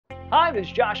Hi, this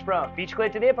is Josh from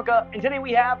Biciclette D'Epoca, and today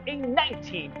we have a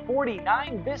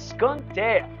 1949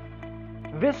 Viscontea.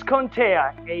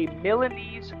 Viscontea, a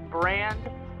Milanese brand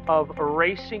of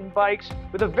racing bikes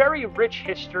with a very rich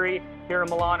history here in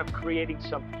Milan of creating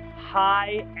some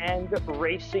high-end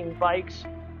racing bikes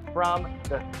from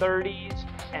the 30s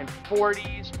and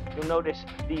 40s. You'll notice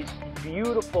these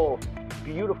beautiful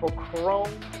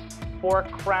chrome fork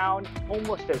crown,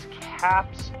 almost as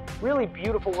caps. Really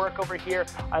beautiful work over here.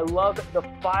 I love the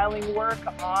filing work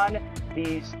on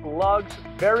these lugs,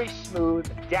 very smooth,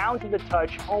 down to the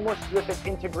touch, almost as if it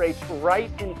integrates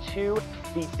right into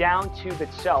the down tube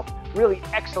itself. Really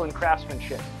excellent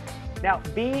craftsmanship. Now,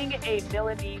 being a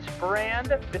Milanese brand,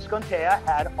 Viscontea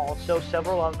had also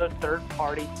several other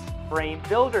third-party frame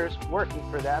builders working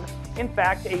for them. In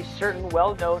fact, a certain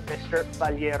well-known Mr.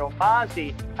 Faliero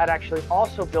Masi had actually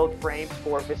also built frames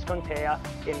for Viscontea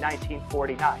in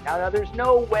 1949. Now, there's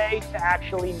no way to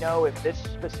actually know if this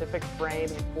specific frame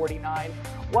in 49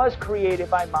 was created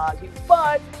by Masi,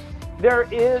 but there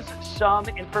is some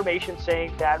information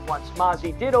saying that once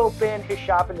Masi did open his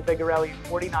shop in the Bigarelli in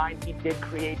 49, he did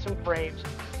create some frames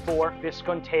for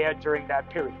Viscontea during that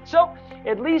period. So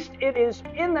at least it is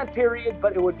in that period,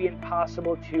 but it would be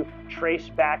impossible to trace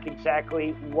back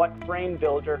exactly what frame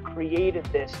builder created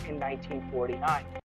this in 1949.